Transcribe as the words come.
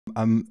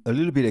I'm a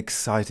little bit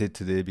excited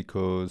today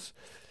because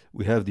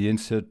we have the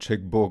insert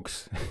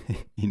checkbox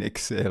in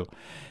Excel.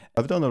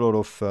 I've done a lot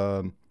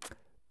of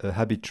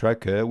habit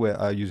tracker where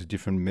I use a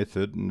different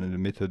method, and the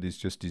method is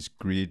just this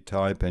grid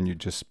type, and you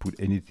just put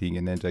anything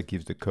and then that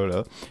gives the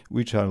color,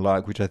 which I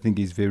like, which I think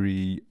is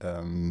very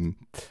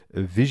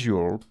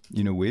visual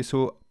in a way.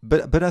 So,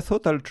 but I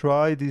thought I'll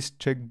try these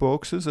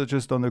checkboxes. I've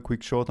just done a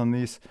quick short on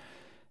this,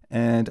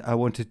 and I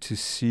wanted to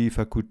see if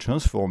I could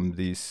transform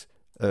this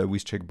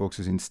with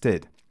checkboxes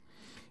instead.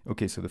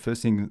 Okay, so the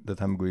first thing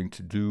that I'm going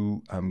to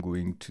do, I'm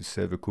going to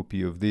save a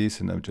copy of this,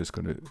 and I'm just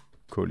going to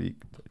call it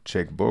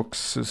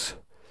checkboxes.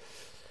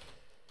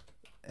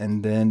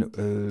 And then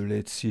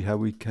let's see how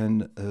we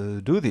can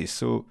do this.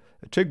 So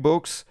a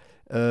checkbox,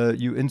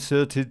 you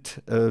insert it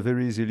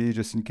very easily,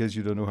 just in case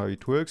you don't know how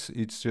it works.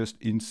 It's just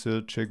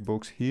insert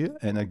checkbox here,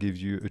 and I give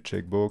you a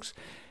checkbox.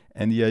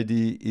 And the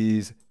idea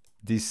is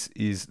this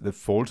is the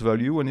false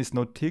value when it's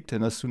not ticked,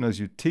 and as soon as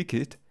you tick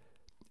it,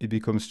 it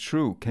becomes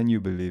true. Can you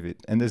believe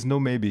it? And there's no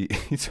maybe.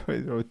 It's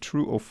either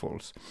true or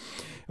false.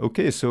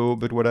 Okay, so,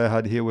 but what I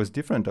had here was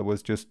different. I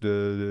was just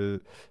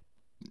inputting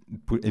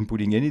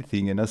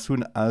anything, and as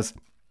soon as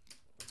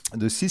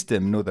the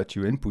system know that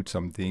you input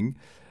something,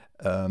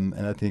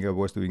 and I think I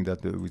was doing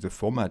that with the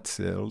format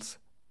cells.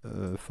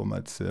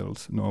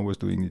 No, I was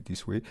doing it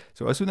this way.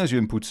 So as soon as you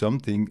input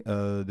something,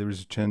 there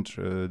is a change,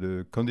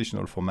 the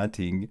conditional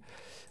formatting,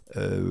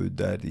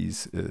 that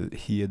is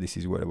here. This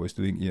is what I was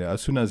doing. Yeah,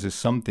 as soon as there's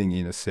something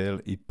in a cell,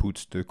 it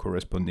puts the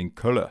corresponding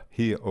color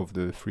here of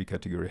the three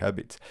category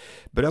habits.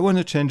 But I want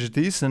to change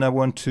this, and I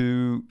want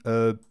to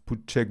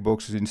put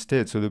checkboxes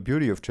instead. So the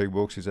beauty of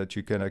checkboxes is that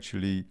you can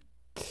actually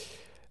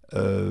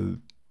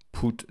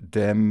put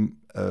them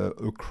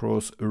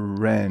across a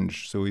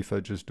range. So if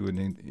I just do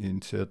an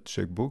insert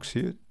checkbox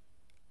here,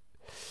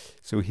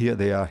 so here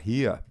they are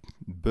here,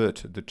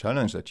 but the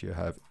challenge that you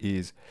have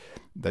is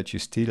that you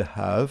still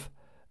have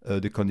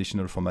the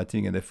conditional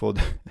formatting, and therefore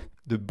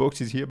the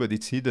box is here, but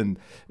it's hidden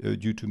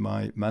due to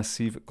my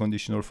massive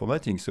conditional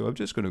formatting. So I'm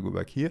just going to go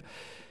back here.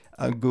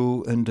 I'll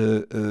go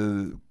under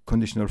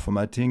conditional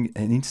formatting,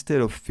 and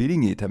instead of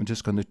filling it, I'm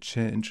just going to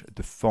change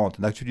the font.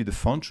 And actually the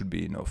font should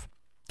be enough.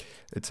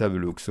 Let's have a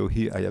look. So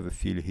here I have a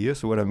fill here.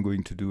 So what I'm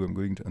going to do, I'm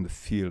going to on the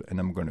fill, and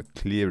I'm going to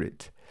clear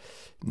it.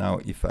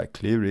 Now if I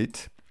clear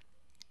it,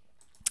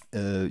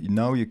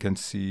 now you can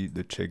see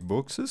the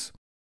checkboxes.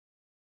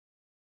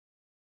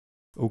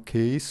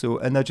 Okay, so,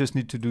 and I just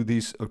need to do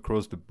this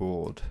across the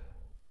board.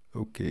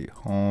 Okay,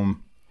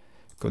 home,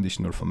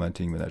 conditional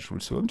formatting, manage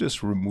rules. So I'm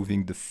just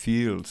removing the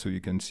field so you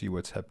can see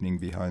what's happening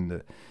behind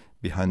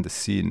the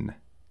scene.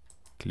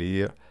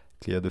 Clear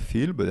the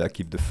field, but I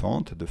keep the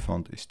font. The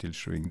font is still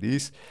showing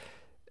this.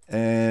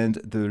 And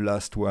the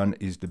last one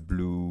is the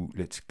blue.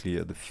 Let's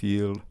clear the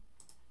field,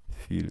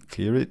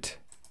 clear it,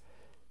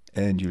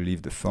 and you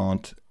leave the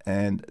font,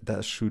 and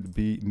that should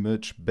be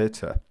much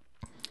better.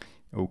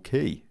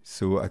 Okay,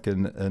 so I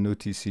can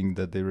noticing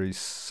that there is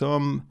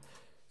some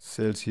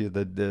cells here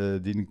that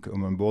didn't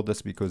come on board.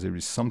 That's because there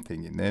is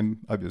something in them,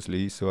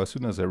 obviously. So as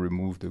soon as I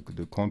remove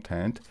the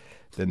content,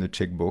 then the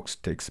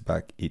checkbox takes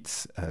back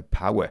its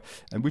power.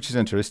 And which is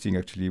interesting,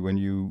 actually, when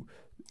you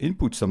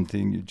input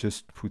something, you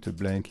just put a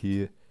blank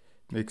here,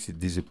 makes it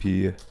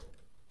disappear,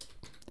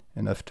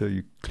 and after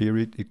you clear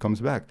it, it comes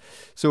back.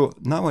 So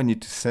now I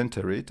need to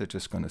center it. I'm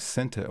just going to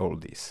center all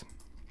this.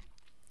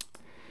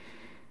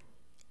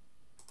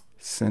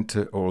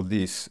 Center all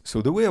this.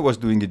 So the way I was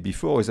doing it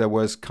before is I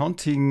was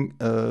counting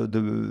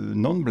the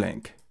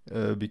non-blank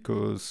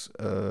because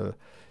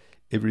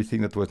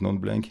everything that was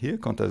non-blank here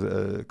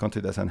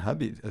counted as a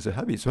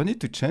habit. So I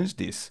need to change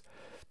this.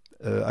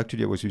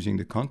 Actually, I was using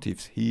the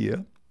countifs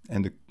here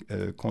and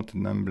the count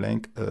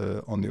non-blank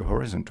on the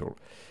horizontal.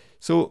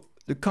 So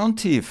the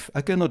countif,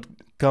 I cannot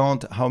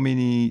count how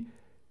many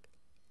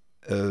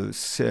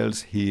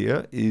cells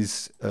here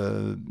is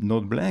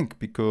not blank,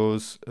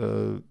 because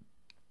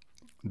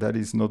that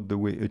is not the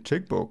way a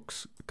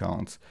checkbox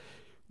counts.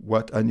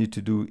 What I need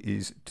to do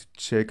is to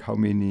check how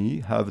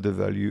many have the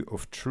value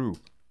of true,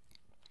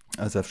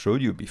 as I've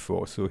showed you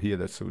before. So here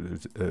that's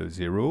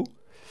 0.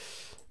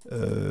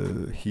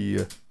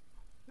 Here,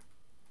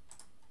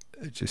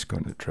 I'm just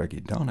going to drag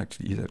it down.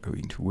 Actually, is that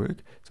going to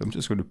work? So I'm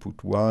just going to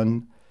put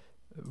 1,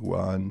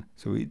 1.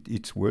 So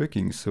it's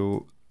working.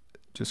 So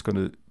just going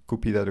to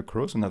copy that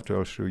across, and after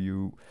I'll show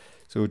you.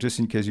 So just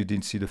in case you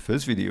didn't see the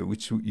first video,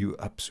 which you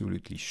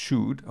absolutely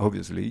should,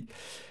 obviously.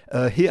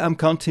 Here I'm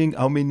counting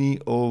how many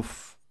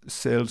of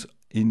cells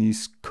in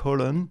this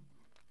column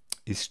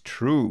is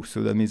true.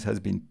 So that means has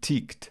been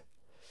ticked.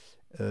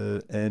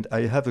 And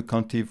I have a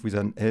countif with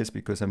an S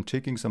because I'm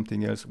checking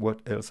something else. What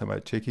else am I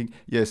checking?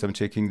 Yes, I'm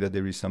checking that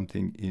there is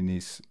something in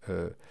this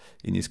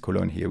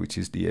column here, which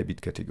is the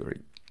habit category.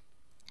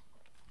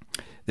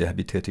 The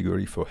habit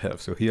category for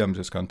health. So here I'm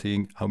just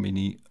counting how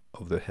many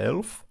of the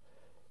health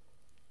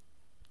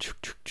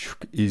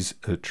is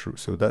true.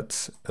 So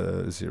that's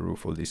 0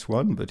 for this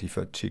one. But if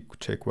I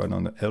check one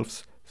on the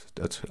health,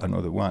 that's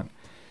another one.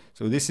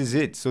 So this is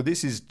it. So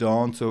this is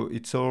done. So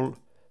it's all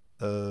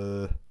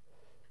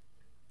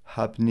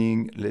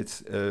happening.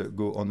 Let's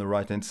go on the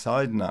right hand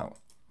side now.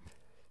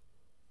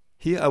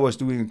 Here I was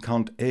doing a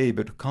count A,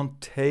 but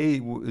count A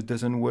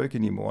doesn't work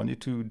anymore. I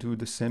need to do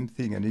the same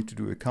thing. I need to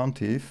do a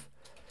countif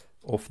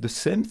of the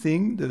same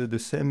thing, the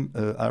same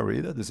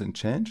array that doesn't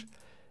change.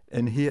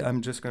 And here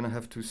I'm just going to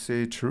have to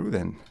say true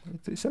then.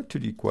 It's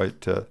actually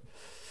quite,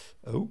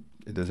 oh,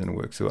 it doesn't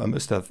work. So I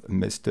must have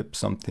messed up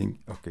something.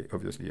 Okay,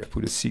 obviously I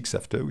put a 6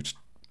 after, which,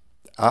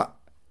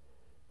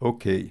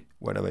 okay,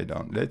 what have I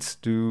done? Let's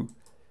do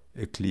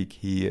a click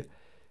here.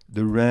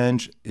 The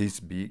range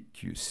is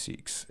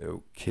BQ6,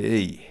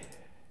 okay.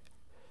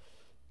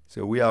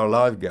 So we are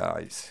live,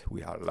 guys,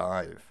 we are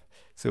live.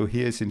 So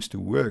here it seems to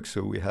work.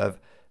 So we have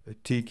a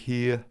tick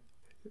here.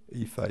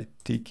 If I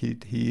tick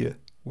it here,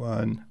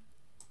 1,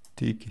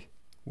 tick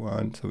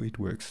 1, so it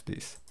works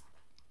this.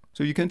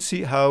 So you can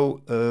see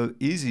how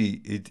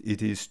easy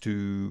it is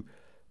to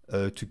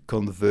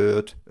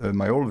convert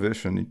my old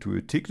version into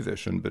a ticked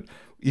version, but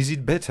is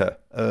it better?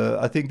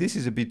 I think this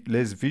is a bit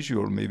less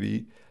visual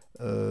maybe,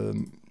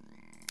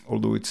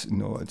 although it's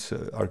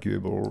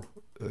arguable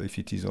if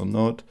it is or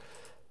not.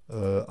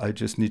 I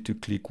just need to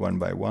click one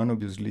by one,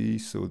 obviously,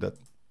 so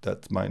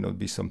that might not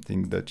be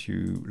something that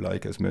you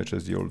like as much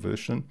as the old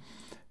version.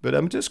 But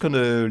I'm just going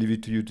to leave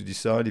it to you to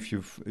decide if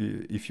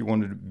you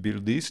want to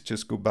build this.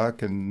 Just go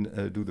back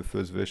and do the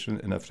first version,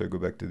 and after go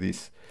back to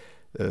this.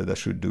 That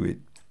should do it.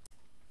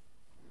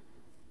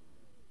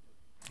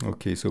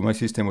 Okay, so my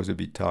system was a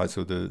bit tight,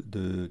 so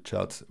the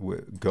charts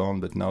were gone,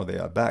 but now they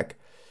are back.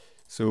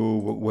 So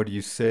what do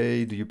you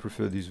say? Do you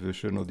prefer this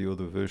version or the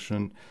other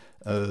version?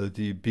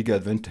 The big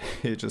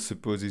advantage, I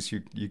suppose, is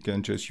you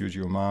can just use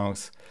your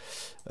mouse,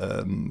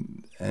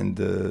 and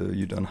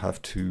you don't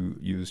have to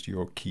use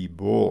your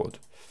keyboard.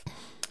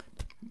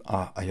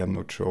 I am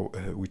not sure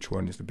which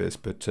one is the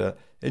best, but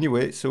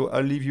anyway, so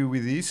I'll leave you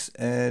with this,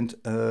 and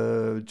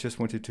just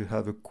wanted to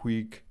have a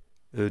quick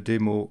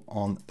demo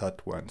on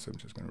that one. So I'm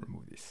just going to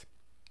remove this.